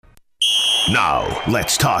Now,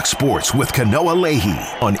 let's talk sports with Kanoa Leahy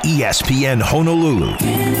on ESPN Honolulu.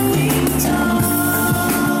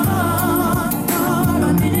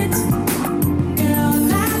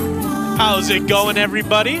 How's it going,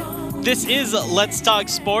 everybody? This is Let's Talk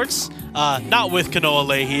Sports. Not with Kanoa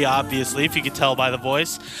Leahy, obviously, if you could tell by the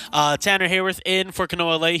voice. Tanner Haworth in for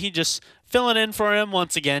Kanoa Leahy, just filling in for him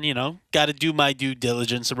once again. Got to do my due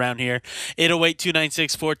diligence around here.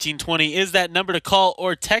 808-296-1420 is that number to call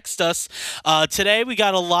or text us. Today we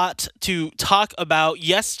got a lot to talk about.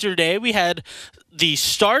 Yesterday we had the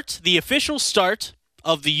official start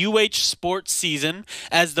of the UH sports season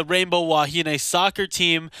as the Rainbow Wahine soccer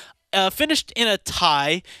team finished in a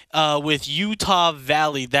tie with Utah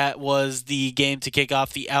Valley. That was the game to kick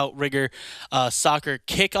off the Outrigger soccer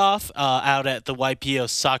kickoff out at the YPO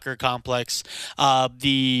soccer complex.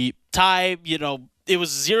 The tie, it was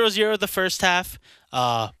 0-0 the first half.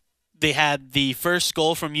 They had the first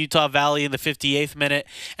goal from Utah Valley in the 58th minute,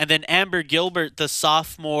 and then Amber Gilbert, the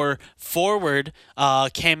sophomore forward,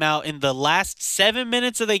 came out in the last 7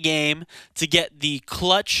 minutes of the game to get the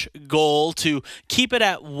clutch goal to keep it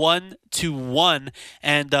at 1-1.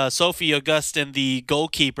 And Sophie Augustin, the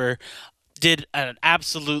goalkeeper, did an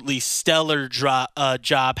absolutely stellar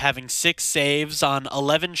job, having 6 saves on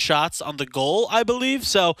 11 shots on the goal, I believe.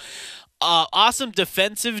 So awesome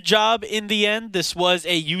defensive job in the end. This was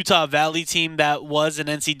a Utah Valley team that was an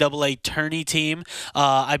NCAA tourney team,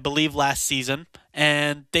 I believe, last season.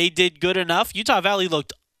 And they did good enough. Utah Valley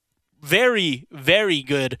looked very, very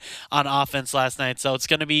good on offense last night. So it's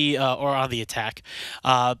going to be, or on the attack.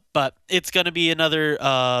 But it's going to be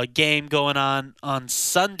another game going on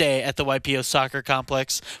Sunday at the YPO soccer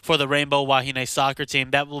complex for the Rainbow Wahine soccer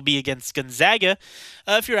team. That will be against Gonzaga.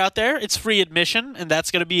 If you're out there, it's free admission, and that's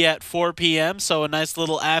going to be at 4 p.m., so a nice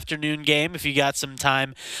little afternoon game if you got some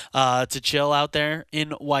time to chill out there in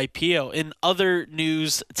YPO. In other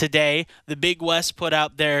news today, the Big West put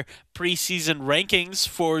out their preseason rankings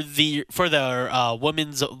for their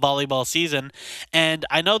women's volleyball season, and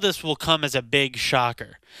I know this will come as a big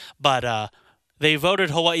shocker, but they voted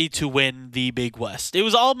Hawaii to win the Big West. It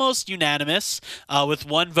was almost unanimous, with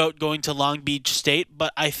one vote going to Long Beach State,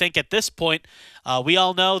 but I think at this point, we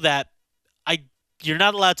all know that you're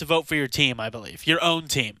not allowed to vote for your team, I believe, your own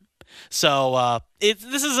team. So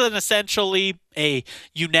this is essentially a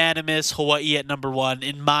unanimous Hawaii at number 1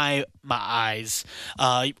 in my eyes.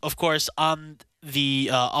 Of course, on the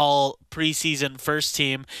all preseason first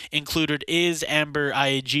team included is Amber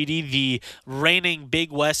Iagidi, the reigning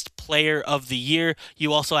Big West Player of the Year.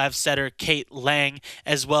 You also have setter Kate Lang,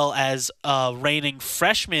 as well as reigning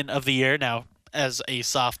Freshman of the Year, now as a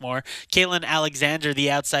sophomore, Kaylin Alexander, the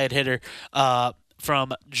outside hitter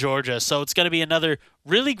from Georgia. So it's going to be another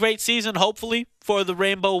really great season, hopefully, for the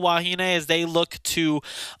Rainbow Wahine as they look to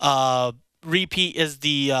repeat as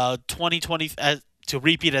the 2020 to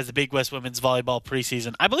repeat as the Big West Women's Volleyball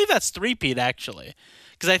preseason. I believe that's three-peat, actually,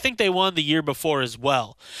 because I think they won the year before as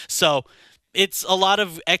well. So it's a lot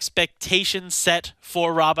of expectations set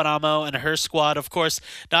for Robin Amo and her squad. Of course,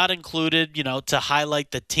 not included, to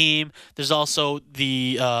highlight the team. There's also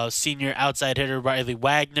the senior outside hitter, Riley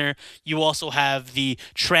Wagner. You also have the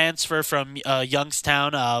transfer from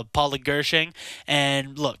Youngstown, Paula Gershing.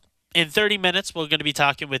 And look, in 30 minutes, we're going to be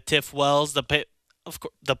talking with Tiff Wells, the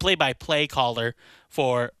play-by-play caller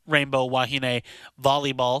for Rainbow Wahine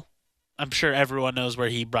Volleyball. I'm sure everyone knows where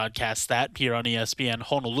he broadcasts that, here on ESPN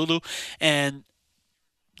Honolulu. And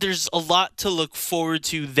there's a lot to look forward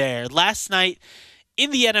to there. Last night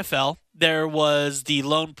in the NFL, there was the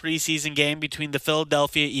lone preseason game between the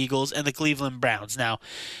Philadelphia Eagles and the Cleveland Browns. Now,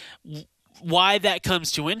 why that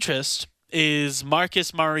comes to interest is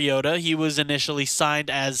Marcus Mariota. He was initially signed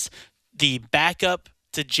as the backup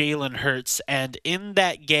to Jalen Hurts. And in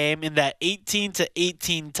that game, in that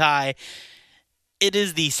 18-18 tie, it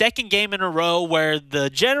is the second game in a row where the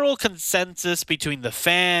general consensus between the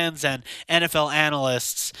fans and NFL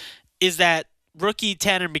analysts is that rookie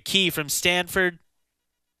Tanner McKee from Stanford,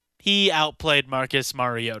 he outplayed Marcus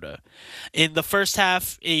Mariota. In the first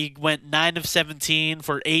half, he went 9 of 17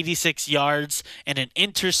 for 86 yards and an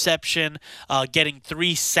interception, getting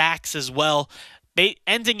 3 sacks as well,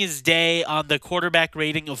 ending his day on the quarterback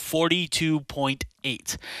rating of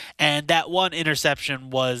 42.8. And that one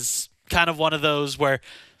interception was kind of one of those where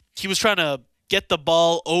he was trying to get the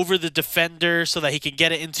ball over the defender so that he can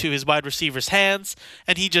get it into his wide receiver's hands,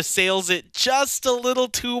 and he just sails it just a little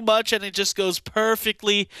too much, and it just goes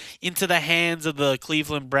perfectly into the hands of the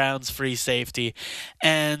Cleveland Browns free safety.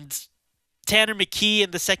 And Tanner McKee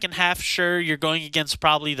in the second half, sure, you're going against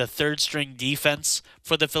probably the third-string defense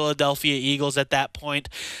for the Philadelphia Eagles at that point.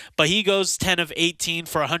 But he goes 10 of 18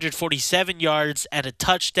 for 147 yards and a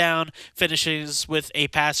touchdown, finishes with a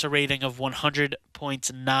passer rating of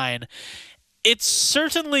 100.9. It's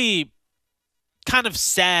certainly kind of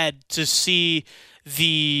sad to see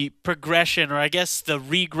the progression, or I guess the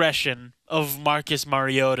regression, of Marcus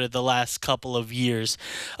Mariota the last couple of years.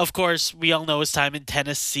 Of course, we all know his time in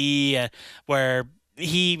Tennessee, where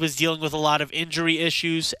he was dealing with a lot of injury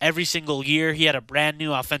issues. Every single year, he had a brand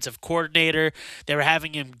new offensive coordinator. They were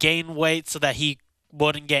having him gain weight so that he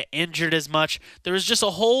wouldn't get injured as much. There was just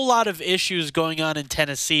a whole lot of issues going on in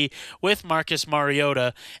Tennessee with Marcus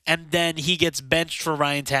Mariota, and then he gets benched for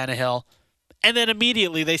Ryan Tannehill. And then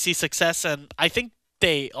immediately they see success, and I think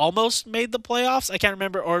they almost made the playoffs. I can't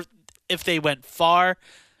remember, or if they went far.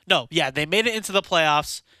 No, yeah, they made it into the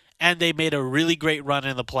playoffs, and they made a really great run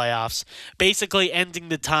in the playoffs, basically ending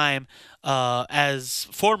the time as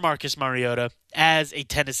for Marcus Mariota as a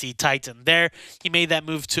Tennessee Titan. There, he made that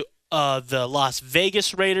move to the Las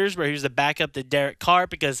Vegas Raiders, where he was the backup to Derek Carr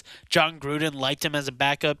because John Gruden liked him as a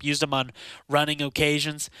backup, used him on running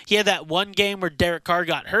occasions. He had that one game where Derek Carr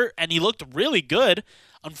got hurt, and he looked really good.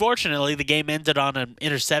 Unfortunately, the game ended on an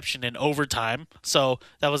interception in overtime, so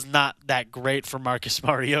that was not that great for Marcus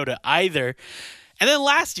Mariota either. And then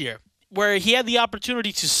last year, where he had the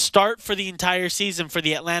opportunity to start for the entire season for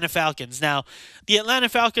the Atlanta Falcons. Now, the Atlanta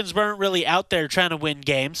Falcons weren't really out there trying to win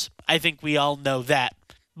games. I think we all know that.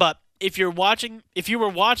 But if you were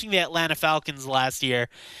watching the Atlanta Falcons last year,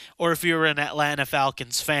 or if you were an Atlanta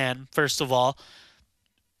Falcons fan, first of all,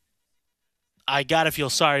 I gotta feel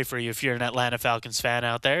sorry for you if you're an Atlanta Falcons fan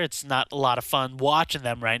out there. It's not a lot of fun watching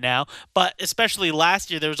them right now. But especially last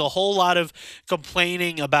year, there was a whole lot of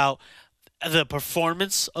complaining about the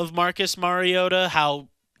performance of Marcus Mariota, how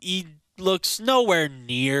he looks nowhere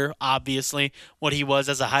near, obviously, what he was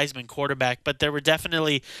as a Heisman quarterback. But there were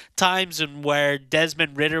definitely times in where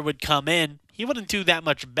Desmond Ridder would come in. He wouldn't do that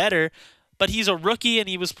much better, but he's a rookie, and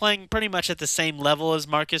he was playing pretty much at the same level as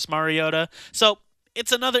Marcus Mariota. So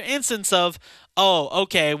it's another instance of, oh,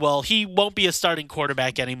 okay, well, he won't be a starting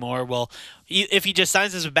quarterback anymore. Well, if he just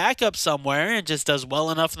signs as a backup somewhere and just does well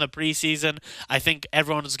enough in the preseason, I think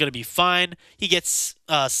everyone is going to be fine. He gets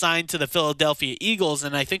signed to the Philadelphia Eagles,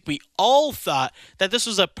 and I think we all thought that this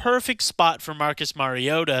was a perfect spot for Marcus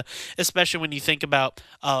Mariota, especially when you think about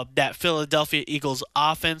that Philadelphia Eagles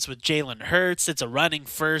offense with Jalen Hurts. It's a running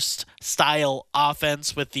first style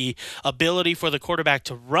offense with the ability for the quarterback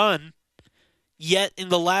to run. Yet in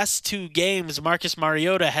the last two games, Marcus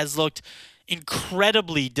Mariota has looked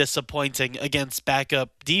incredibly disappointing against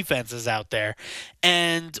backup defenses out there.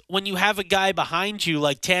 And when you have a guy behind you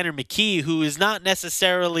like Tanner McKee, who is not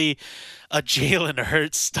necessarily a Jalen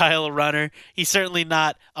Hurts style runner, he's certainly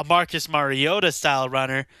not a Marcus Mariota style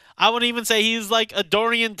runner. I wouldn't even say he's like a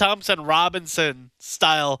Dorian Thompson-Robinson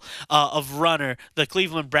style of runner, the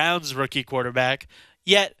Cleveland Browns rookie quarterback.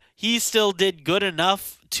 Yet he still did good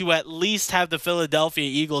enough to at least have the Philadelphia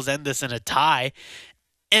Eagles end this in a tie.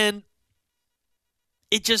 And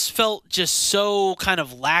it just felt just so kind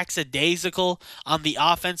of lackadaisical on the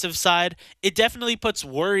offensive side. It definitely puts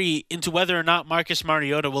worry into whether or not Marcus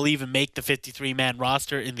Mariota will even make the 53-man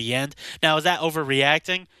roster in the end. Now, is that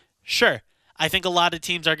overreacting? Sure. I think a lot of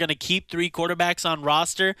teams are going to keep three quarterbacks on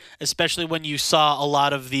roster, especially when you saw a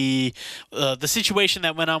lot of the situation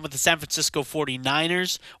that went on with the San Francisco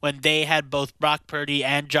 49ers when they had both Brock Purdy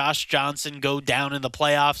and Josh Johnson go down in the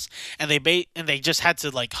playoffs, and they just had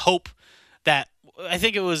to like hope that, I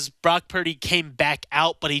think it was Brock Purdy came back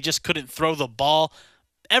out, but he just couldn't throw the ball.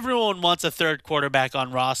 Everyone wants a third quarterback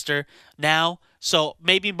on roster now, so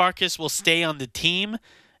maybe Marcus will stay on the team,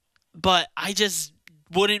 but I just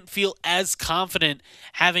wouldn't feel as confident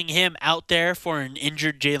having him out there for an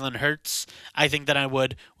injured Jalen Hurts, I think, that I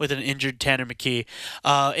would with an injured Tanner McKee.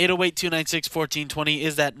 808-296-1420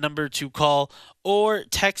 is that number to call or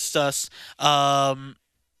text us.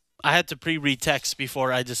 I had to pre-read text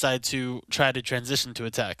before I decided to try to transition to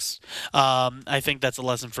a text. I think that's a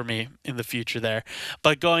lesson for me in the future there.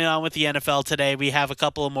 But going on with the NFL today, we have a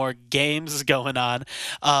couple of more games going on.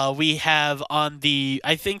 We have on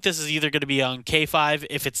I think this is either going to be on K5.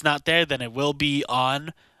 If it's not there, then it will be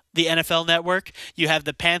on the NFL Network. You have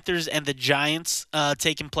the Panthers and the Giants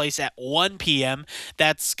taking place at 1 p.m.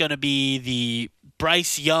 That's going to be the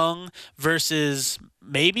Bryce Young versus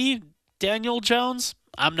maybe Daniel Jones.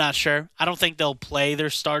 I'm not sure. I don't think they'll play their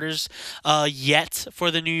starters yet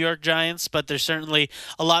for the New York Giants, but there's certainly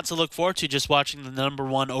a lot to look forward to just watching the number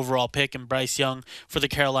one overall pick in Bryce Young for the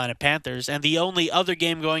Carolina Panthers. And the only other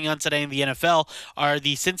game going on today in the NFL are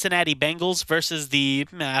the Cincinnati Bengals versus the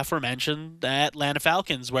aforementioned Atlanta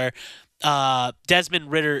Falcons, where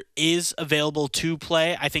Desmond Ridder is available to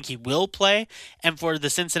play. I think he will play. And for the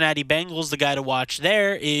Cincinnati Bengals, the guy to watch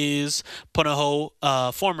there is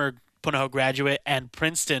former Punahou graduate and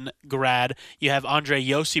Princeton grad. You have Andre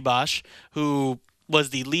Yosibash, who was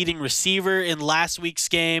the leading receiver in last week's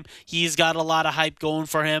game. He's got a lot of hype going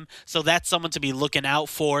for him. So that's someone to be looking out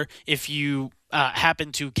for if you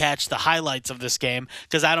happen to catch the highlights of this game,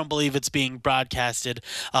 because I don't believe it's being broadcasted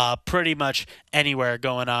pretty much anywhere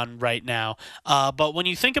going on right now. But when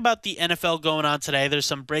you think about the NFL going on today, there's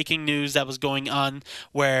some breaking news that was going on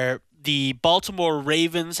where the Baltimore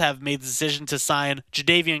Ravens have made the decision to sign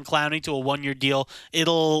Jadeveon Clowney to a one-year deal.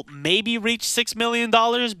 It'll maybe reach $6 million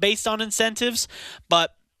based on incentives,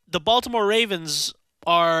 but the Baltimore Ravens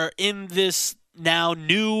are in this now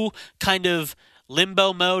new kind of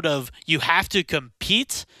limbo mode of you have to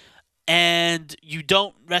compete and you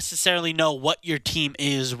don't necessarily know what your team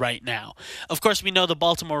is right now. Of course, we know the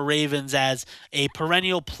Baltimore Ravens as a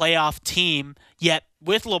perennial playoff team, yet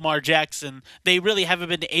with Lamar Jackson, they really haven't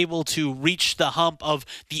been able to reach the hump of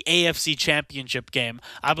the AFC Championship game.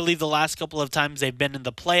 I believe the last couple of times they've been in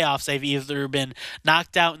the playoffs, they've either been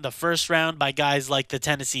knocked out in the first round by guys like the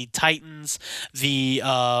Tennessee Titans,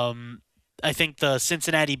 I think the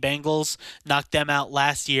Cincinnati Bengals knocked them out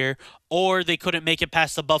last year, or they couldn't make it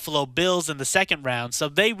past the Buffalo Bills in the second round. So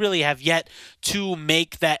they really have yet to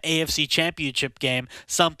make that AFC Championship game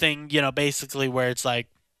something, basically where it's like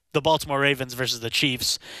the Baltimore Ravens versus the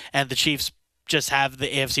Chiefs, and the Chiefs just have the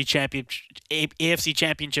AFC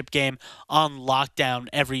Championship game on lockdown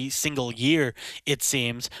every single year, it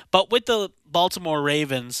seems. But with the Baltimore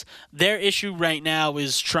Ravens, their issue right now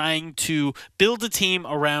is trying to build a team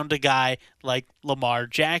around a guy like Lamar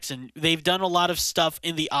Jackson. They've done a lot of stuff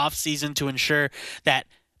in the offseason to ensure that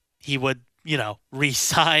he would,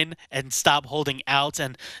 re-sign and stop holding out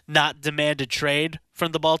and not demand a trade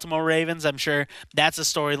from the Baltimore Ravens. I'm sure that's a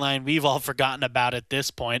storyline we've all forgotten about at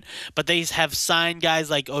this point. But they have signed guys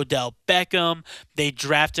like Odell Beckham. They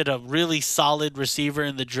drafted a really solid receiver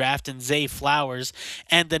in the draft in Zay Flowers.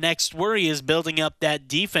 And the next worry is building up that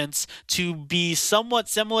defense to be somewhat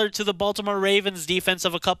similar to the Baltimore Ravens defense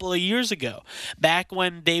of a couple of years ago. Back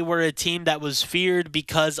when they were a team that was feared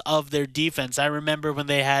because of their defense. I remember when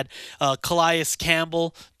they had Calais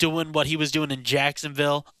Campbell doing what he was doing in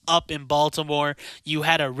Jacksonville up in Baltimore. You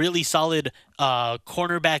had a really solid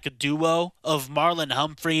cornerback duo of Marlon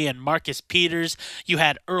Humphrey and Marcus Peters. You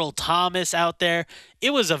had Earl Thomas out there. It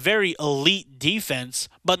was a very elite defense,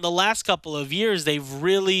 but in the last couple of years, they've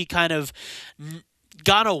really kind of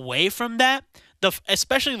gone away from that.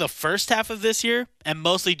 Especially in the first half of this year, and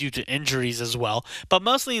mostly due to injuries as well. But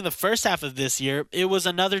mostly in the first half of this year, it was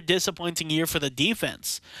another disappointing year for the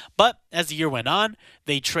defense. But as the year went on,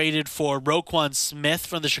 they traded for Roquan Smith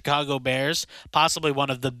from the Chicago Bears, possibly one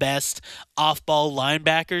of the best off-ball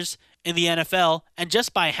linebackers in the NFL, and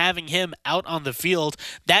just by having him out on the field,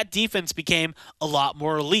 that defense became a lot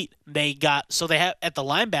more elite. They have at the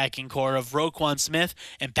linebacking core of Roquan Smith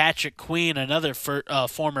and Patrick Queen, another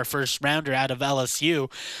former first rounder out of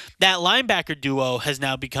LSU. That linebacker duo has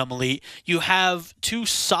now become elite. You have two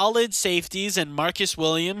solid safeties in Marcus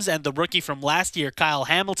Williams and the rookie from last year, Kyle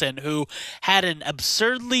Hamilton, who had an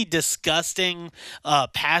absurdly disgusting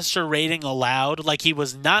passer rating allowed. Like, he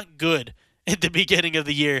was not good at the beginning of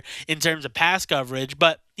the year in terms of pass coverage,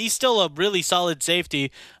 but he's still a really solid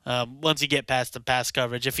safety once you get past the pass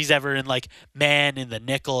coverage, if he's ever in man in the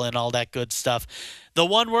nickel and all that good stuff. The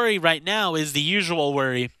one worry right now is the usual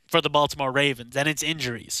worry for the Baltimore Ravens, and it's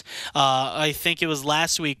injuries. I think it was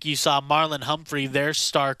last week you saw Marlon Humphrey, their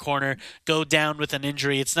star corner, go down with an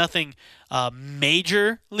injury. It's nothing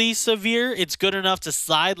majorly severe. It's good enough to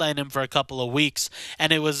sideline him for a couple of weeks,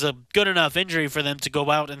 and it was a good enough injury for them to go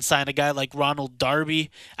out and sign a guy like Ronald Darby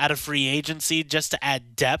out of free agency just to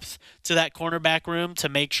add depth to that cornerback room to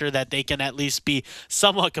make sure that they can at least be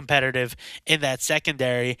somewhat competitive in that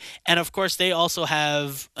secondary. And of course, they also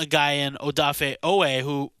have a guy in Odafe Owe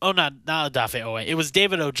not Odafe Owe. It was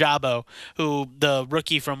David Ojabo, who the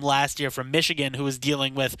rookie from last year from Michigan, who was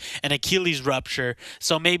dealing with an Achilles rupture.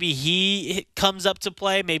 So maybe he comes up to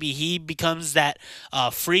play. Maybe he becomes that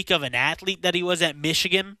freak of an athlete that he was at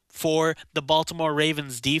Michigan for the Baltimore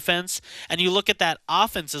Ravens defense. And you look at that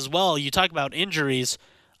offense as well. You talk about injuries.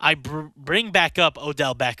 I bring back up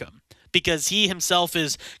Odell Beckham because he himself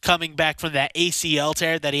is coming back from that ACL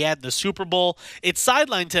tear that he had in the Super Bowl. It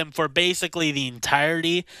sidelined him for basically the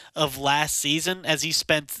entirety of last season, as he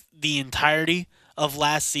spent the entirety of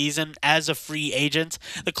last season as a free agent.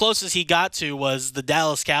 The closest he got to was the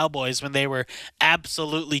Dallas Cowboys when they were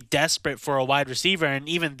absolutely desperate for a wide receiver, and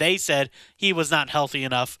even they said he was not healthy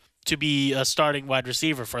enough to be a starting wide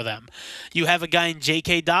receiver for them. You have a guy in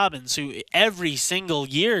J.K. Dobbins who every single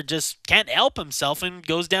year just can't help himself and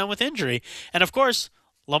goes down with injury. And of course,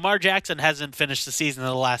 Lamar Jackson hasn't finished the season in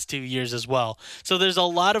the last 2 years as well. So there's a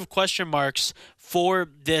lot of question marks for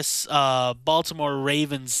this Baltimore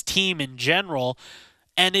Ravens team in general.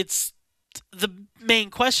 And the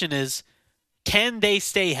main question is, can they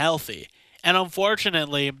stay healthy? And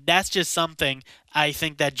unfortunately, that's just something I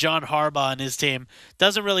think that John Harbaugh and his team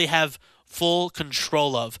doesn't really have full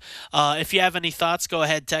control of. If you have any thoughts, go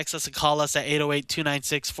ahead, text us and call us at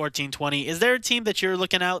 808-296-1420. Is there a team that you're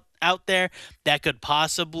looking out there that could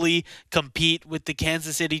possibly compete with the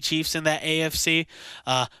Kansas City Chiefs in that AFC?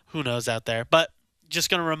 Who knows out there? But just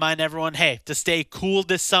going to remind everyone, hey, to stay cool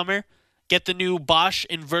this summer, get the new Bosch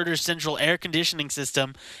Inverter Central Air Conditioning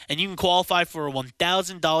System, and you can qualify for a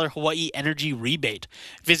 $1,000 Hawaii Energy Rebate.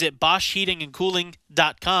 Visit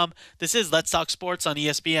BoschHeatingandCooling.com. This is Let's Talk Sports on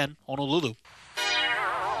ESPN Honolulu.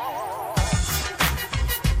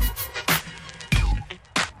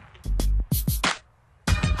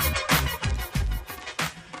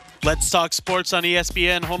 Let's Talk Sports on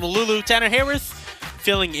ESPN Honolulu. Tanner Haworth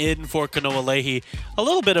filling in for Kanoa Leahy. A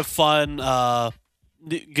little bit of fun,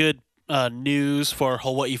 good news for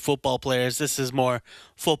Hawaii football players. This is more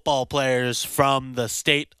football players from the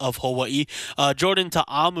state of Hawaii. Jordan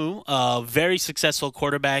Ta'amu, a very successful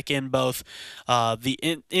quarterback in both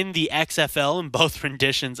in the XFL, in both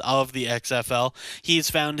renditions of the XFL. He's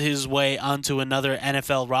found his way onto another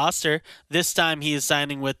NFL roster. This time he is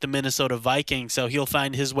signing with the Minnesota Vikings, so he'll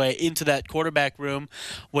find his way into that quarterback room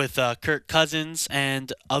with Kirk Cousins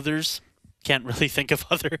and others. Can't really think of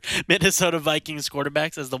other Minnesota Vikings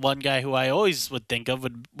quarterbacks, as the one guy who I always would think of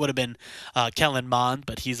would have been Kellen Mond,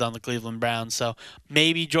 but he's on the Cleveland Browns. So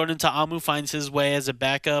maybe Jordan Ta'amu finds his way as a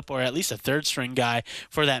backup or at least a third-string guy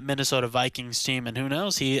for that Minnesota Vikings team. And who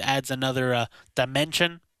knows, he adds another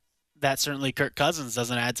dimension that certainly Kirk Cousins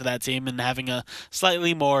doesn't add to that team, and having a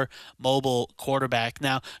slightly more mobile quarterback.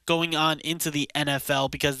 Now, going on into the NFL,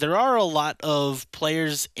 because there are a lot of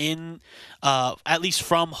players in, at least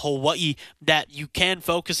from Hawaii, that you can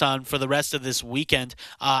focus on for the rest of this weekend.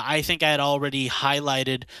 I think I had already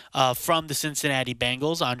highlighted from the Cincinnati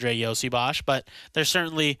Bengals, Andre Yosibosh, but there's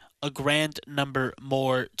certainly a grand number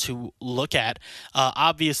more to look at.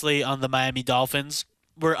 Obviously, on the Miami Dolphins,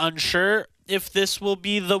 we're unsure if this will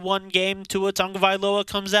be the one game Tua Tagovailoa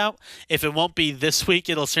comes out. If it won't be this week,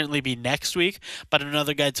 it'll certainly be next week. But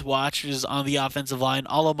another guy to watch is on the offensive line,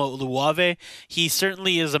 Alamo Uluave. He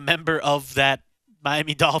certainly is a member of that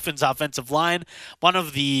Miami Dolphins offensive line, one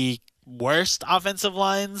of the worst offensive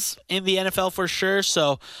lines in the NFL for sure.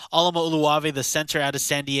 So Alamo Uluave, the center out of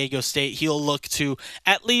San Diego State, he'll look to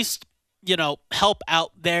at least help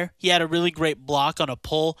out there. He had a really great block on a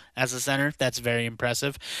pull as a center. That's very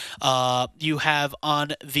impressive. You have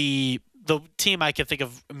on the team I can think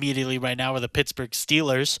of immediately right now are the Pittsburgh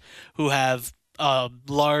Steelers, who have a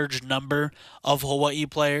large number of Hawaii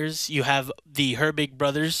players. You have the Herbig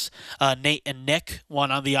brothers, Nate and Nick, one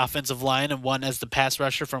on the offensive line and one as the pass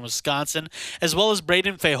rusher from Wisconsin, as well as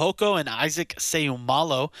Braden Fehoko and Isaac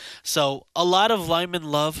Seumalo. So a lot of lineman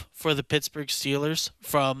love for the Pittsburgh Steelers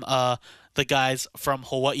from the guys from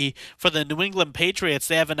Hawaii. For the New England Patriots,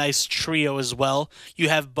 they have a nice trio as well. You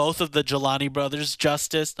have both of the Jelani brothers,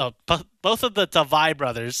 both of the Tavai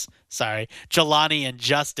brothers, Jelani and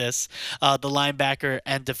Justice, the linebacker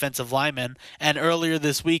and defensive lineman. And earlier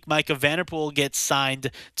this week, Micah Vanderpool gets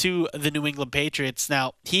signed to the New England Patriots.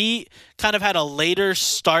 Now, he kind of had a later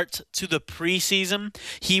start to the preseason.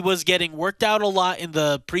 He was getting worked out a lot in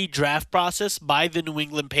the pre-draft process by the New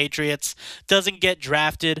England Patriots. Doesn't get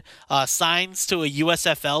drafted, signs to a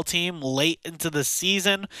USFL team late into the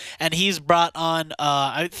season, and he's brought on,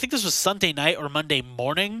 I think this was Sunday night or Monday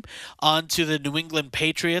morning, onto the New England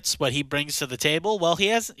Patriots. What he brings to the table, well, he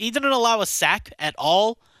didn't allow a sack at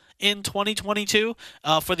all in 2022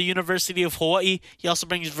 for the University of Hawaii. He also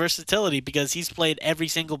brings versatility because he's played every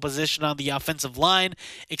single position on the offensive line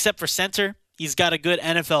except for center. He's got a good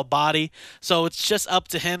NFL body, so it's just up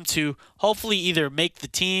to him to hopefully either make the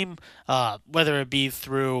team, whether it be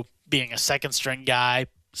through being a second-string guy,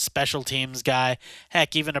 special teams guy,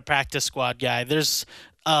 heck, even a practice squad guy. There's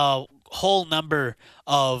a whole number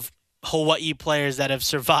of Hawaii players that have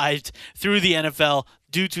survived through the NFL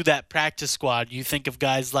due to that practice squad. You think of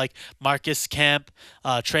guys like Marcus Kemp,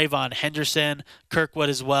 Trayvon Henderson, Kirkwood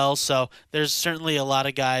as well. So there's certainly a lot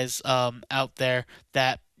of guys out there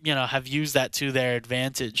that have used that to their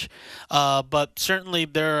advantage. But certainly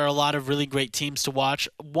there are a lot of really great teams to watch.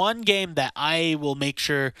 One game that I will make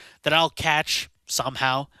sure that I'll catch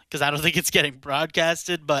somehow, because I don't think it's getting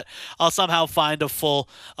broadcasted, but I'll somehow find a full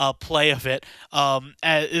play of it,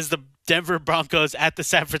 is the Denver Broncos at the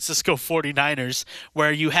San Francisco 49ers,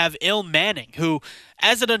 where you have Il Manning, who,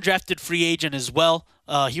 as an undrafted free agent as well,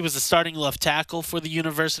 he was a starting left tackle for the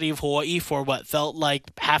University of Hawaii for what felt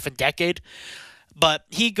like half a decade. But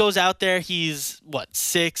he goes out there, he's,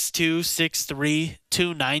 6'2", 6'3",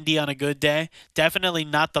 290 on a good day. Definitely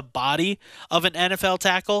not the body of an NFL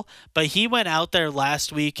tackle, but he went out there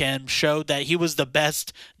last week and showed that he was the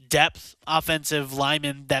best depth offensive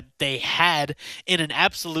lineman that they had in an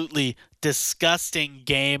absolutely disgusting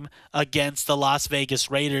game against the Las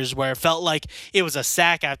Vegas Raiders, where it felt like it was a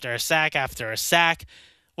sack after a sack after a sack.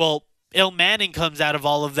 Well, Il Manning comes out of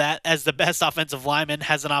all of that as the best offensive lineman,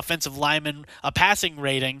 has a pass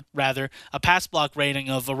block rating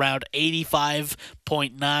of around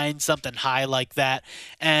 85.9, something high like that.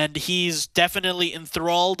 And he's definitely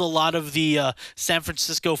enthralled a lot of the San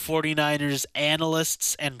Francisco 49ers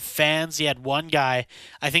analysts and fans. He had one guy,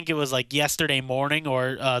 I think it was like yesterday morning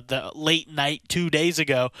or the late night 2 days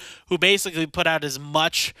ago, who basically put out as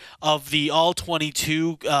much of the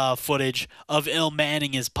all-22 footage of Il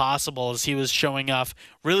Manning as possible, as he was showing off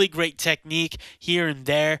really great technique here and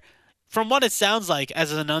there. From what it sounds like,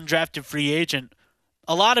 as an undrafted free agent,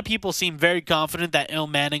 a lot of people seem very confident that Il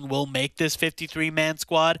Manning will make this 53-man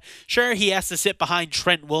squad. Sure, he has to sit behind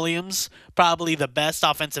Trent Williams, probably the best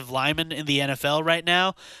offensive lineman in the NFL right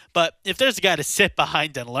now, but if there's a guy to sit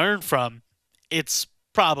behind and learn from, it's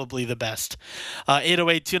probably the best.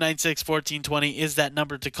 808-296-1420 is that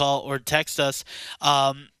number to call or text us.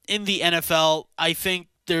 In the NFL, I think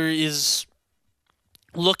there is,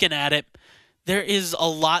 looking at it, there is a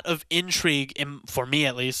lot of intrigue, for me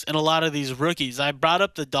at least, in a lot of these rookies. I brought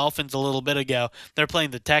up the Dolphins a little bit ago. They're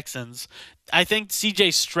playing the Texans. I think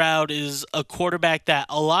C.J. Stroud is a quarterback that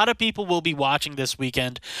a lot of people will be watching this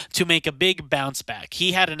weekend to make a big bounce back.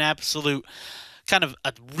 He had an absolute kind of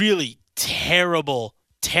a really terrible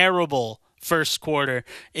first quarter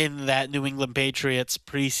in that New England Patriots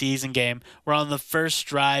preseason game, where on the first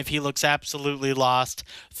drive he looks absolutely lost,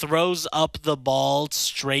 throws up the ball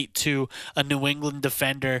straight to a New England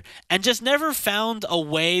defender, and just never found a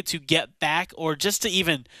way to get back or just to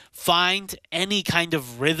even find any kind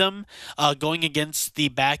of rhythm going against the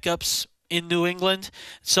backups in New England.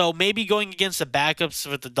 So maybe going against the backups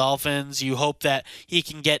with the Dolphins, you hope that he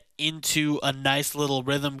can get into a nice little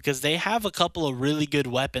rhythm, because they have a couple of really good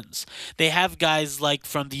weapons. They have guys like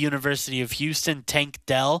from the University of Houston, Tank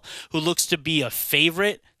Dell, who looks to be a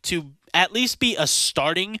favorite to at least be a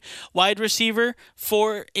starting wide receiver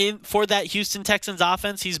for that Houston Texans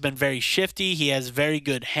offense. He's been very shifty. He has very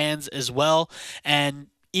good hands as well, and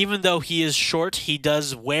even though he is short, he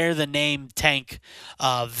does wear the name Tank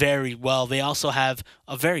very well. They also have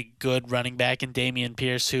a very good running back in Dameon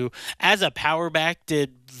Pierce, who, as a power back,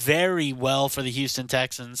 did very well for the Houston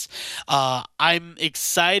Texans. I'm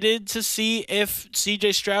excited to see if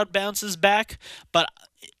C.J. Stroud bounces back, but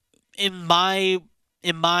in my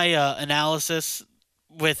analysis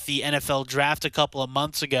with the NFL draft a couple of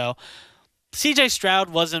months ago, C.J. Stroud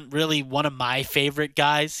wasn't really one of my favorite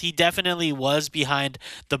guys. He definitely was behind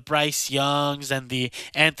the Bryce Youngs and the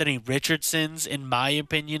Anthony Richardsons, in my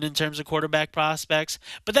opinion, in terms of quarterback prospects.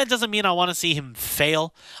 But that doesn't mean I want to see him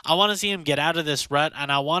fail. I want to see him get out of this rut,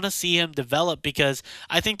 and I want to see him develop, because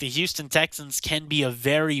I think the Houston Texans can be a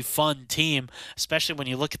very fun team, especially when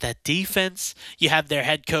you look at that defense. You have their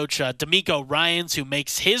head coach, D'Amico Ryans, who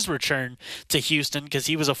makes his return to Houston because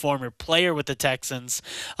he was a former player with the Texans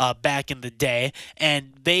back in the day,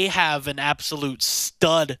 and they have an absolute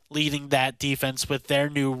stud leading that defense with their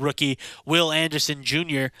new rookie Will Anderson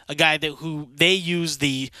Jr., a guy who they used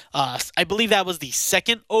the I believe that was the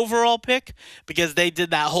second overall pick, because they did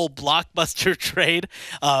that whole blockbuster trade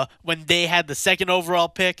when they had the second overall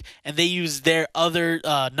pick, and they used their other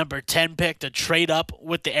number 10 pick to trade up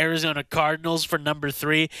with the Arizona Cardinals for number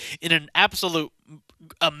 3 in an absolute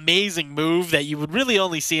amazing move that you would really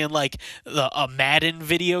only see in like a Madden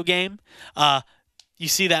video game. You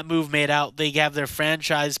see that move made out. They have their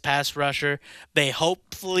franchise pass rusher. They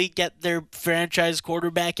hopefully get their franchise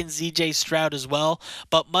quarterback in C.J. Stroud as well.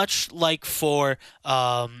 But much like for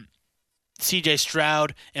C.J.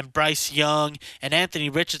 Stroud and Bryce Young and Anthony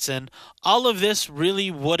Richardson, all of this really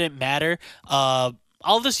wouldn't matter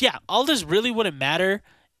all this really wouldn't matter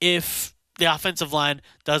if the offensive line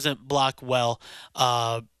doesn't block well.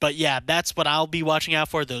 But yeah, that's what I'll be watching out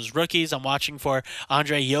for, those rookies. I'm watching for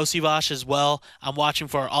Andre Josivash as well. I'm watching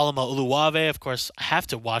for Alama Uluwave. Of course, I have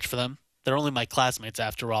to watch for them. They're only my classmates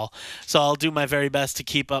after all. So I'll do my very best to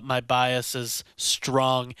keep up my bias as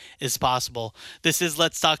strong as possible. This is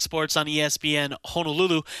Let's Talk Sports on ESPN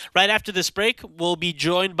Honolulu. Right after this break, we'll be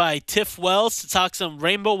joined by Tiff Wells to talk some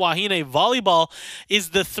Rainbow Wahine volleyball.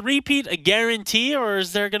 Is the three-peat a guarantee, or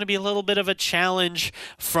is there going to be a little bit of a challenge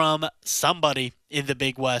from somebody in the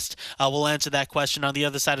Big West? We'll answer that question on the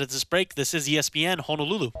other side of this break. This is ESPN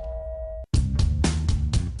Honolulu.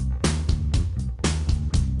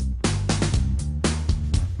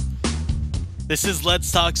 This is Let's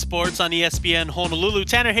Talk Sports on ESPN Honolulu.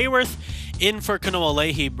 Tanner Haworth in for Kanoa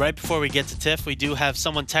Leahy. Right before we get to Tiff, we do have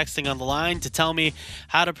someone texting on the line to tell me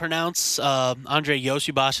how to pronounce Andre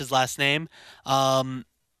Yoshibash's last name. I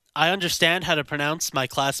understand how to pronounce my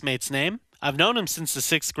classmate's name. I've known him since the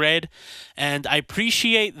 6th grade, and I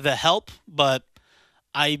appreciate the help, but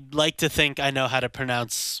I like to think I know how to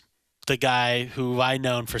pronounce the guy who I've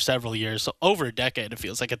known for several years, so over a decade it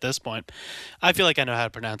feels like at this point. I feel like I know how to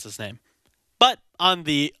pronounce his name. But on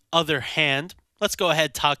the other hand, let's go ahead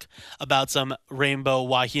and talk about some Rainbow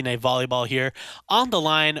Wahine volleyball here. On the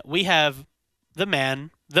line, we have the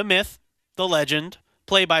man, the myth, the legend,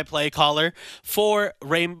 play-by-play caller for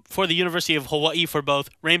the University of Hawaii for both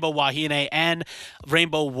Rainbow Wahine and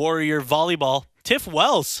Rainbow Warrior volleyball, Tiff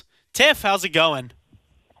Wells. Tiff, how's it going?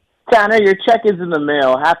 Tanner, your check is in the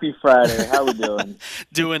mail. Happy Friday. How we doing?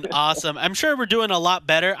 Doing awesome. I'm sure we're doing a lot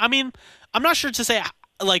better. I mean, I'm not sure to say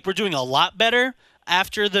like we're doing a lot better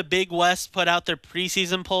after the Big West put out their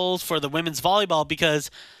preseason polls for the women's volleyball,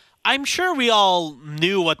 because I'm sure we all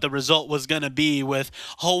knew what the result was going to be, with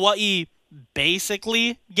Hawaii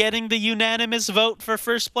basically getting the unanimous vote for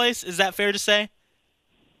first place. Is that fair to say?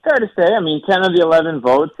 Fair to say. I mean, 10 of the 11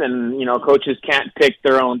 votes, and, you know, coaches can't pick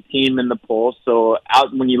their own team in the poll. So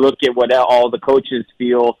when you look at what all the coaches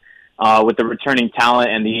feel with the returning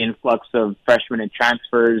talent and the influx of freshmen and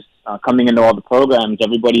transfers coming into all the programs,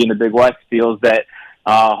 everybody in the Big West feels that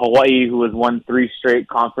Hawaii, who has won 3 straight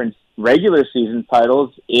conference regular season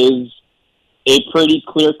titles, is a pretty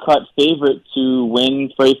clear-cut favorite to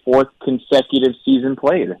win for a 4th consecutive season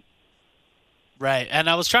played. Right, and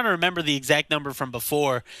I was trying to remember the exact number from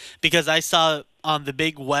before, because I saw on the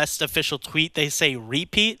Big West official tweet they say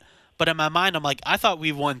repeat, but in my mind I'm like, I thought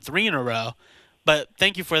we've won 3 in a row. But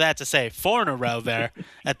thank you for that to say 4 in a row there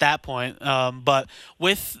at that point. But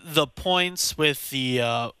with the points, with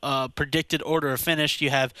the predicted order of finish, you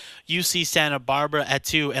have UC Santa Barbara at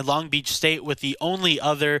 2 and Long Beach State with the only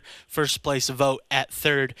other first place vote at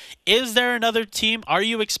 3rd. Is there another team? Are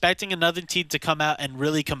you expecting another team to come out and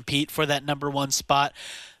really compete for that number 1 spot?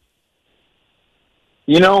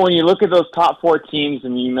 You know, when you look at those top 4 teams, I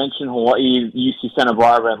mean, you mentioned Hawaii, UC Santa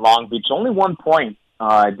Barbara, and Long Beach, only 1 point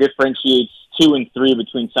differentiates 2 and 3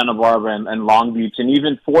 between Santa Barbara and Long Beach, and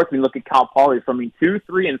even 4th. We look at Cal Poly from 2,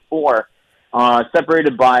 3, and 4,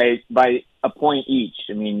 separated by a point each.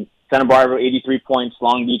 I mean, Santa Barbara 83 points,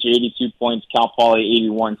 Long Beach 82 points, Cal Poly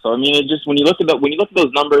 81. So I mean, it just when you look at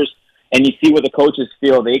those numbers and you see what the coaches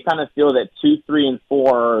feel, they kind of feel that 2, 3, and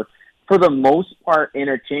 4 are for the most part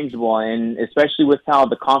interchangeable, and especially with how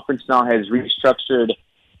the conference now has restructured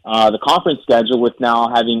the conference schedule with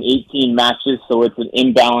now having 18 matches, so it's an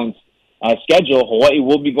imbalanced schedule. Hawaii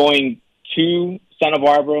will be going to Santa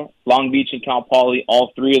Barbara, Long Beach, and Cal Poly.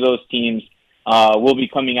 All 3 of those teams will be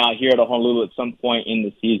coming out here to Honolulu at some point in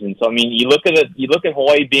the season. So I mean, you look at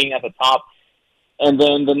Hawaii being at the top, and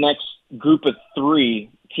then the next group of 3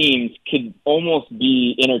 teams could almost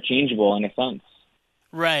be interchangeable in a sense.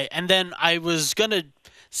 Right, and then I was gonna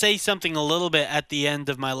say something a little bit at the end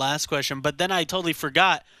of my last question, but then I totally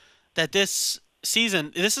forgot that this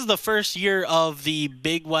season, this is the first year of the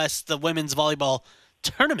Big West, the women's volleyball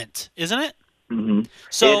tournament, isn't it? Mm-hmm.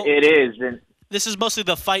 So it is. And this is mostly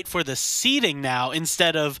the fight for the seeding now,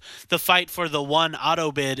 instead of the fight for the 1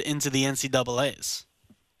 auto bid into the NCAAs.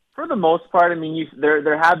 For the most part, I mean,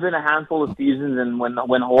 there have been a handful of seasons, and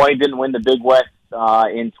when Hawaii didn't win the Big West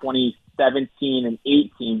in 2017 and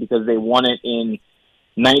 18, because they won it in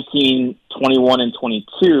 19, 21, and 22.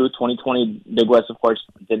 2020, Big West, of course,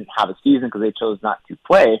 didn't have a season because they chose not to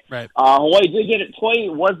play. Right. Hawaii did get it. Hawaii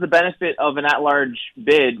was the benefit of an at-large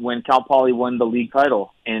bid when Cal Poly won the league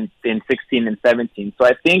title in 16 and 17. So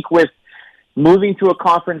I think with moving to a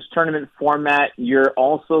conference tournament format, you're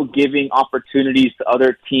also giving opportunities to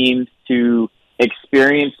other teams to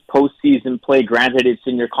experience postseason play. Granted, it's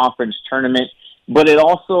in your conference tournament. but it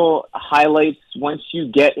also highlights once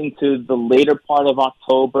you get into the later part of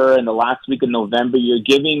October and the last week of November, you're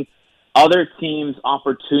giving other teams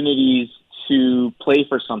opportunities to play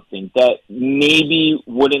for something that maybe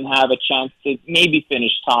wouldn't have a chance to maybe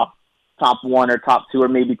finish top one or top two or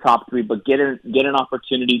maybe top three, but get an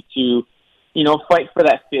opportunity to, fight for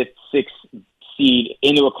that fifth, sixth seed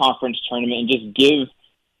into a conference tournament and just give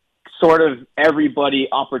sort of everybody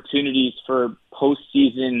opportunities for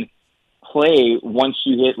postseason play once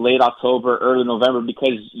you hit late October, early November,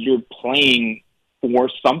 because you're playing for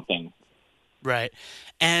something. Right.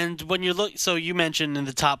 And when you look, so you mentioned in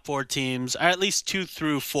the top 4 teams, or at least 2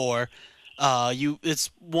 through 4,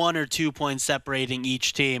 it's 1 or 2 points separating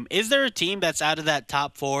each team. Is there a team that's out of that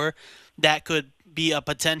top 4 that could be a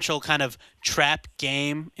potential kind of trap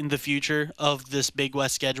game in the future of this Big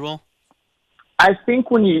West schedule? I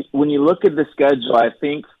think when you look at the schedule, I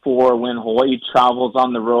think for when Hawaii travels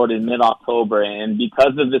on the road in mid-October, and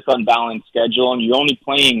because of this unbalanced schedule, and you're only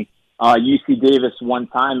playing UC Davis one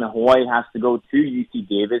time, and Hawaii has to go to UC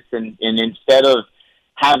Davis, and instead of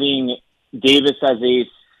having Davis as a,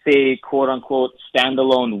 say, quote-unquote,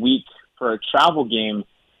 standalone week for a travel game,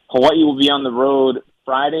 Hawaii will be on the road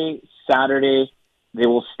Friday, Saturday. They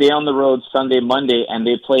will stay on the road Sunday, Monday, and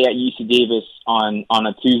they play at UC Davis on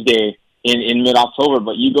a Tuesday in mid-October.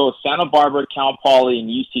 But you go Santa Barbara, Cal Poly, and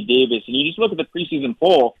UC Davis, and you just look at the preseason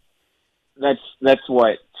poll, that's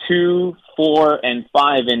what, 2, 4, and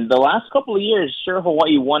 5. And the last couple of years, sure,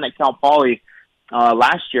 Hawaii won at Cal Poly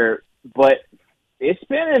last year, but it's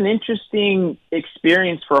been an interesting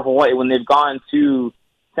experience for Hawaii when they've gone to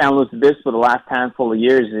San Luis Obispo the last handful of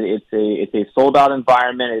years. It's a sold-out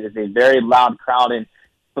environment. It is a very loud crowd. And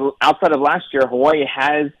outside of last year, Hawaii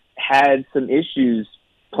has had some issues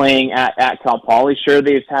playing at Cal Poly. Sure,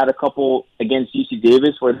 they've had a couple against UC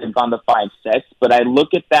Davis where they've gone to 5 sets, but I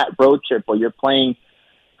look at that road trip where you're playing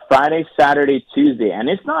Friday, Saturday, Tuesday, and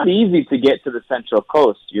it's not easy to get to the Central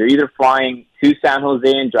Coast. You're either flying to San Jose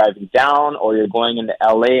and driving down, or you're going into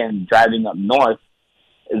LA and driving up north.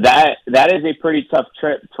 That is a pretty tough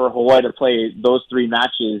trip for Hawaii to play those 3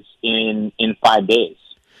 matches in 5 days.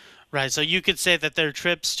 Right, so you could say that their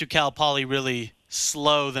trips to Cal Poly really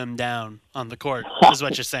slow them down on the court, is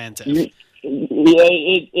what you're saying, Tiff.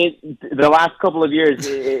 Yeah, the last couple of years,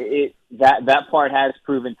 that part has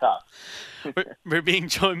proven tough. We're being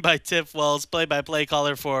joined by Tiff Wells, play-by-play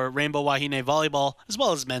caller for Rainbow Wahine Volleyball, as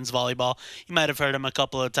well as men's volleyball. You might have heard him a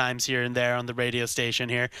couple of times here and there on the radio station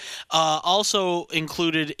here. Also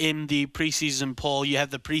included in the preseason poll, you have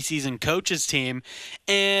the preseason coaches team,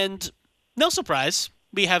 and no surprise,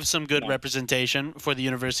 we have some good representation for the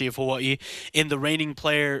University of Hawaii in the reigning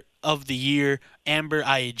player of the year, Amber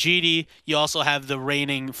Ayajidi. You also have the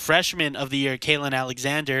reigning freshman of the year, Kaylin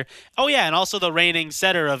Alexander. Oh, yeah, and also the reigning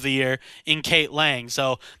setter of the year in Kate Lang.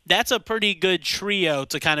 So that's a pretty good trio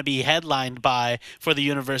to kind of be headlined by for the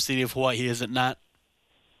University of Hawaii, is it not?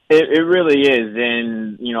 It really is,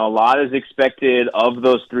 and a lot is expected of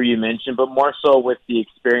those 3 you mentioned, but more so with the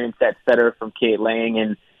experience at setter from Kate Lang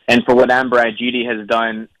and for what Amber Ajidi has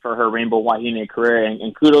done for her Rainbow Wahine career.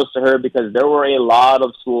 And kudos to her, because there were a lot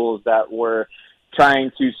of schools that were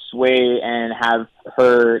trying to sway and have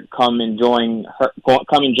her come and join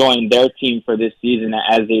their team for this season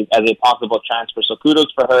as a possible transfer. So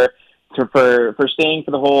kudos for her for staying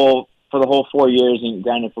for the whole 4 years, and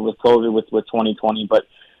granted with COVID with 2020, but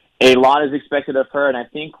a lot is expected of her. And I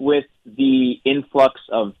think with the influx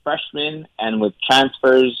of freshmen and with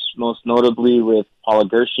transfers, most notably with Paula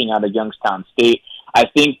Gershing out of Youngstown State, I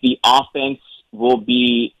think the offense will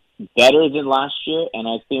be better than last year. And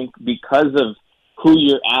I think because of who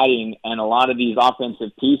you're adding and a lot of these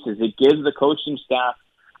offensive pieces, it gives the coaching staff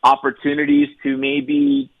opportunities to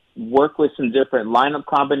maybe work with some different lineup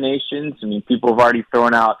combinations. I mean, people have already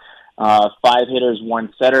thrown out 5 hitters,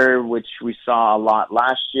 1 setter, which we saw a lot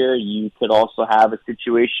last year. You could also have a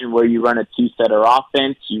situation where you run a 2-setter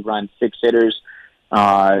offense. You run 6 hitters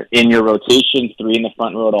in your rotation, 3 in the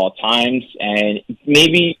front row at all times, and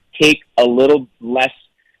maybe take a little less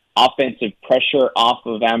offensive pressure off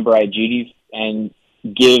of Amber Ajidi and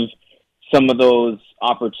give some of those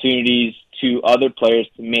opportunities to other players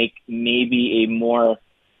to make maybe a more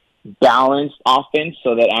balanced offense,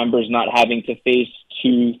 so that Amber's not having to face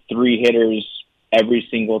 2-3 hitters every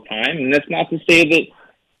single time. And that's not to say that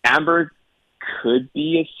Amber could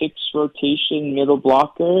be a 6 rotation middle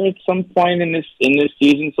blocker at some point in this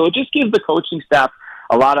season. So it just gives the coaching staff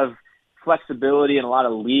a lot of flexibility and a lot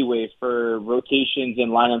of leeway for rotations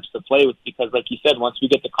and lineups to play with, because like you said, once we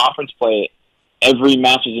get to conference play, every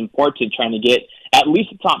match is important, trying to get at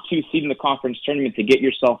least the top 2 seed in the conference tournament to get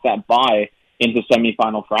yourself that bye into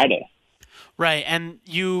semifinal Friday. Right, and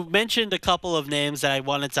you mentioned a couple of names that I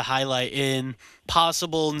wanted to highlight in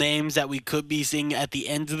possible names that we could be seeing at the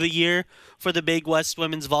end of the year for the Big West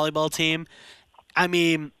women's volleyball team. I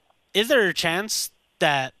mean, is there a chance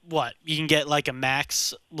that you can get like a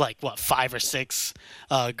max, like 5 or 6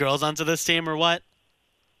 girls onto this team or what?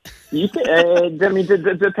 You can, I mean,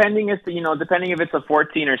 depending if it's a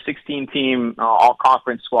 14 or 16 team all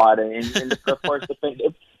conference squad, and of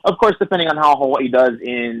course, depending on how Hawaii does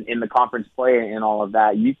in the conference play and all of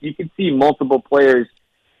that, you can see multiple players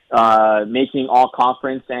making all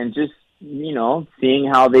conference, and just seeing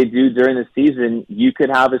how they do during the season, you could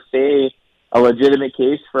have a legitimate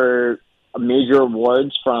case for major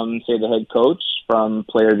awards from, say, the head coach, from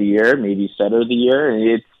player of the year, maybe setter of the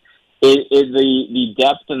year. The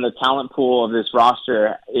depth and the talent pool of this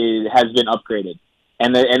roster has been upgraded,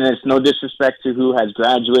 and it's no disrespect to who has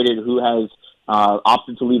graduated, who has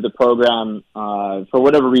opted to leave the program for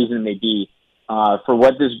whatever reason it may be. For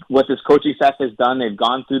what this coaching staff has done, they've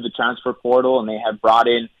gone through the transfer portal and they have brought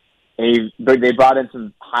in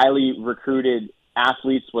some highly recruited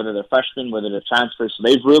athletes, whether they're freshmen, whether they're transfers. So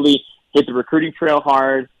they've really hit the recruiting trail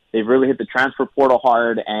hard. They've really hit the transfer portal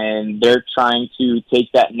hard, and they're trying to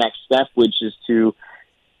take that next step, which is to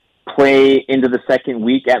play into the second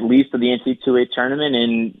week at least of the NCAA tournament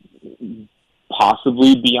and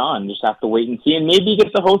possibly beyond. Just have to wait and see, and maybe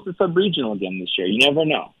get to host a sub-regional again this year. You never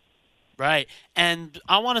know. Right, and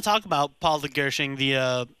I want to talk about Paula Gershing,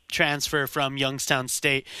 the transfer from Youngstown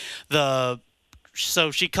State.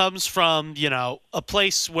 So she comes from, a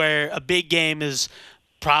place where a big game is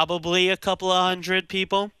probably a couple of hundred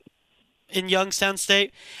people in Youngstown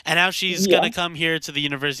State, and now she's going to come here to the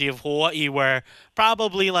University of Hawaii, where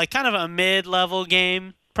probably like kind of a mid-level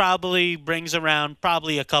game probably brings around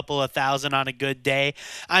probably a couple of thousand on a good day.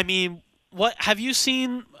 I mean, what have you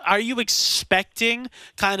seen? Are you expecting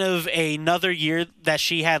kind of another year that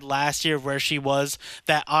she had last year, where she was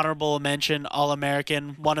that honorable mention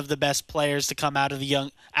All-American, one of the best players to come out of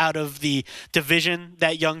the division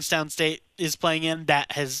that Youngstown State is playing in,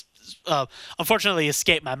 that has unfortunately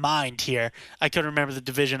escaped my mind here? I couldn't remember the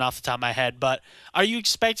division off the top of my head, but are you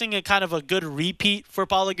expecting a kind of a good repeat for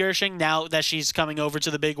Paula Gershing now that she's coming over to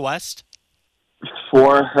the Big West?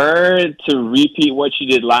 For her to repeat what she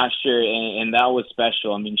did last year, and that was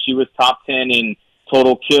special. I mean, she was top 10 in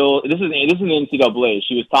total kills. This is the NCAA.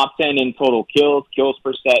 She was top 10 in total kills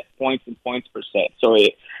per set, points, and points per set. So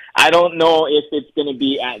I don't know if it's going to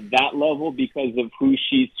be at that level because of who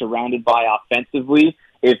she's surrounded by offensively.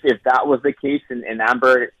 If that was the case, and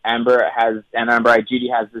Amber Igidi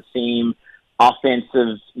has the same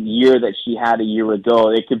offensive year that she had a year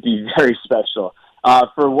ago, it could be very special.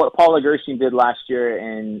 For what Paula Gershing did last year,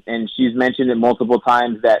 and she's mentioned it multiple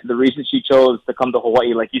times, that the reason she chose to come to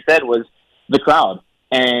Hawaii, like you said, was the crowd.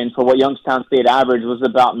 And for what Youngstown State average was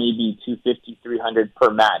about maybe 250, 300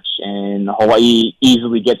 per match. And Hawaii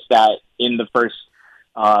easily gets that in the first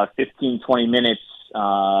 15, 20 minutes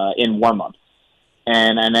in warm-ups.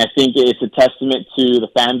 And I think it's a testament to the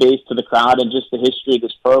fan base, to the crowd, and just the history of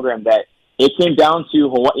this program, that it came down to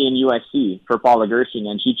Hawaii and USC for Paula Gershing,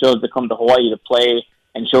 and she chose to come to Hawaii to play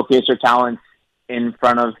and showcase her talents in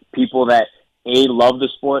front of people that loved the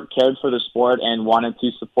sport, cared for the sport, and wanted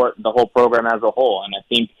to support the whole program as a whole. And I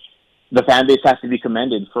think the fan base has to be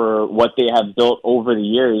commended for what they have built over the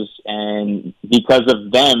years, and because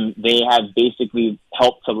of them, they have basically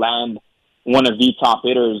helped to land one of the top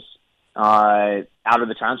hitters out of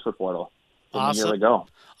the transfer portal a year ago.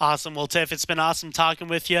 Awesome. Well, Tiff, it's been awesome talking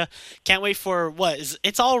with you. Can't wait for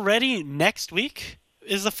it's already next week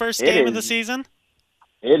is the first game of the season?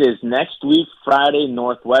 It is next week, Friday,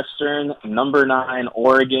 Northwestern, number 9,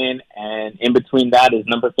 Oregon, and in between that is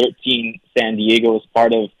number 13, San Diego, as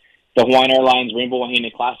part of the Hawaiian Airlines Rainbow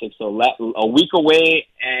Wahine Classic. So a week away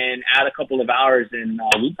and add a couple of hours, and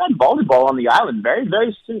we've got volleyball on the island very,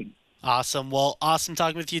 very soon. Awesome. Well, awesome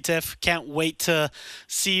talking with you, Tiff. Can't wait to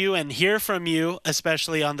see you and hear from you,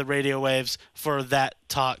 especially on the radio waves, for that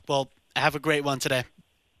talk. Well, have a great one today.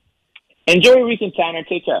 Enjoy your weekend, Tanner.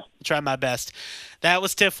 Take care. Try my best. That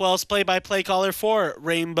was Tiff Wells, play-by-play caller for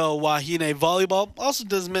Rainbow Wahine Volleyball. Also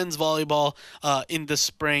does men's volleyball in the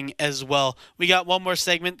spring as well. We got one more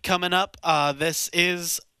segment coming up. This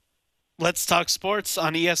is Let's Talk Sports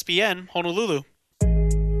on ESPN Honolulu.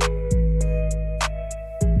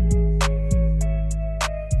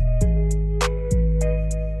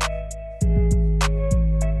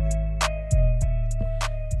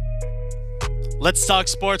 Let's Talk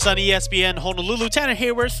Sports on ESPN Honolulu. Tanner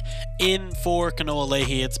Haworth in for Kanoa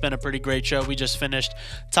Leahy. It's been a pretty great show. We just finished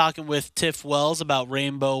talking with Tiff Wells about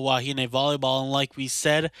Rainbow Wahine Volleyball. And like we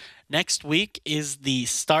said, Next week is the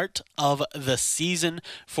start of the season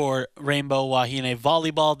for Rainbow Wahine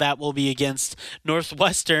Volleyball. That will be against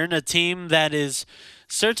Northwestern, a team that is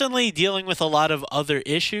certainly dealing with a lot of other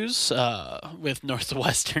issues, with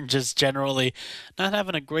Northwestern just generally not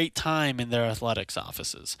having a great time in their athletics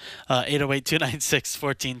offices.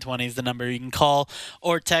 808-296-1420 is the number you can call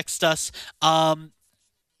or text us.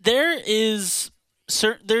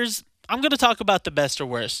 I'm going to talk about the best or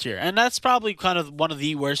worst here, and that's probably kind of one of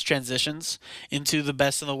the worst transitions into the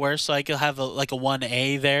best and the worst, so I could have a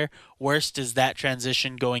 1A there. Worst is that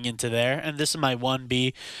transition going into there, and this is my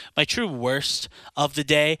 1B, my true worst of the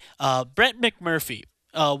day. Brett McMurphy,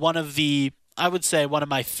 I would say one of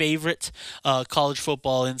my favorite college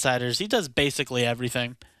football insiders. He does basically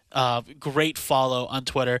everything. Great follow on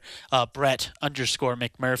Twitter,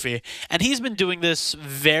 Brett_McMurphy, and he's been doing this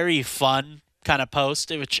very fun kind of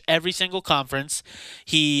post, which every single conference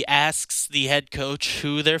he asks the head coach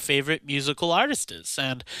who their favorite musical artist is.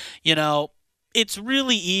 And, it's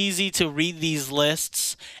really easy to read these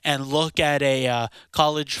lists and look at a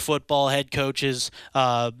college football head coach's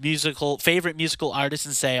favorite musical artist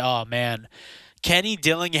and say, oh man, Kenny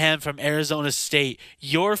Dillingham from Arizona State,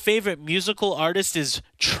 your favorite musical artist is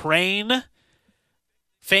Train,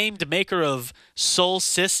 famed maker of Soul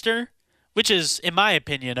Sister, which is, in my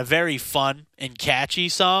opinion, a very fun and catchy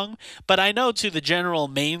song. But I know to the general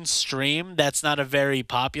mainstream, that's not a very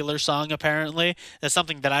popular song, apparently. That's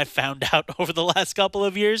something that I've found out over the last couple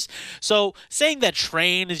of years. So saying that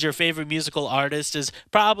Train is your favorite musical artist is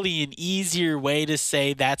probably an easier way to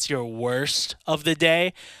say that's your worst of the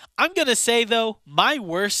day. I'm going to say, though, my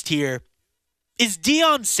worst here is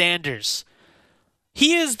Deion Sanders.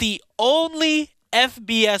 He is the only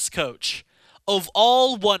FBS coach of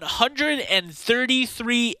all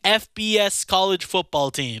 133 FBS college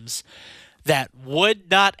football teams that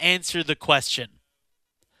would not answer the question.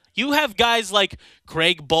 You have guys like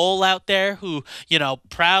Craig Bowl out there who,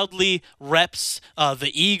 proudly reps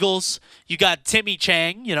the Eagles. You got Timmy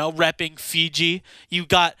Chang, repping Fiji. You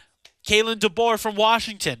got Kalen DeBoer from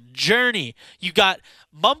Washington, Journey. You got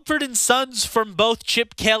Mumford & Sons from both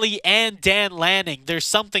Chip Kelly and Dan Lanning. There's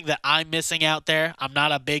something that I'm missing out there. I'm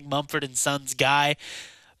not a big Mumford & Sons guy.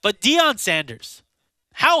 But Deion Sanders,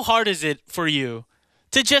 how hard is it for you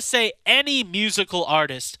to just say any musical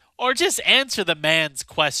artist or just answer the man's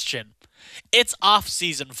question? It's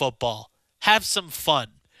off-season football. Have some fun.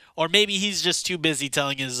 Or maybe he's just too busy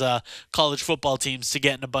telling his college football teams to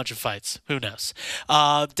get in a bunch of fights. Who knows?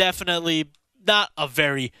 Definitely not a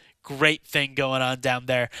very great thing going on down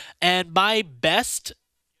there. And my best,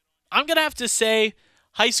 I'm going to have to say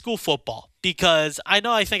high school football. Because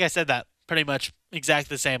I think I said that pretty much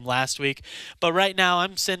exactly the same last week. But right now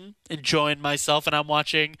I'm sitting, enjoying myself, and I'm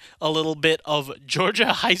watching a little bit of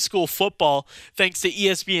Georgia high school football thanks to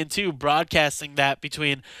ESPN2 broadcasting that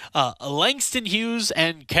between Langston Hughes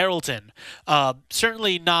and Carrollton.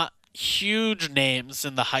 Certainly not huge names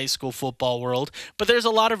in the high school football world, but there's a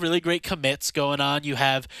lot of really great commits going on. You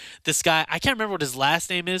have this guy, I can't remember what his last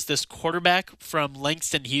name is, this quarterback from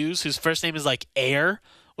Langston Hughes, whose first name is like Air,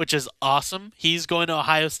 which is awesome. He's going to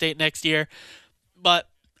Ohio State next year. But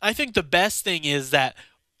I think the best thing is that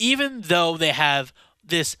even though they have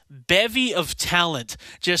this bevy of talent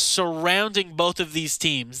just surrounding both of these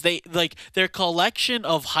teams, their collection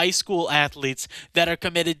of high school athletes that are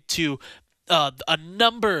committed to a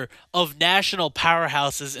number of national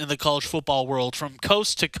powerhouses in the college football world from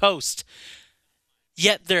coast to coast.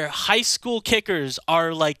 Yet their high school kickers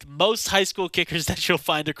are like most high school kickers that you'll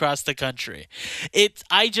find across the country.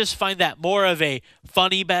 I just find that more of a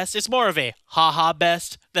funny best. It's more of a ha-ha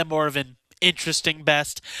best than more of an interesting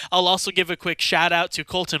best. I'll also give a quick shout out to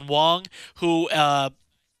Colton Wong, who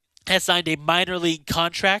has signed a minor league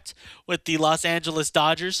contract with the Los Angeles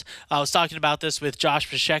Dodgers. I was talking about this with Josh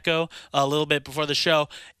Pacheco a little bit before the show.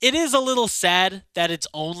 It is a little sad that it's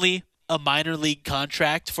only a minor league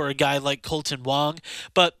contract for a guy like Colton Wong,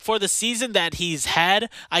 but for the season that he's had,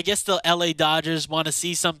 I guess the LA Dodgers want to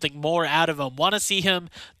see something more out of him, want to see him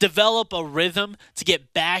develop a rhythm to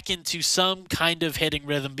get back into some kind of hitting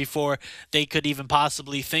rhythm before they could even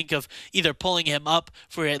possibly think of either pulling him up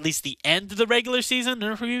for at least the end of the regular season,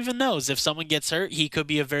 or who even knows, if someone gets hurt, he could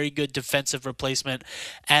be a very good defensive replacement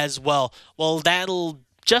as well. Well, that'll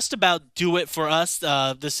just about do it for us.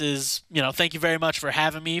 This is, thank you very much for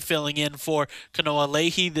having me, filling in for Kanoa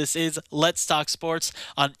Leahy. This is Let's Talk Sports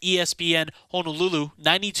on ESPN Honolulu,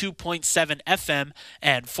 92.7 FM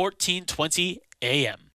and 1420 AM.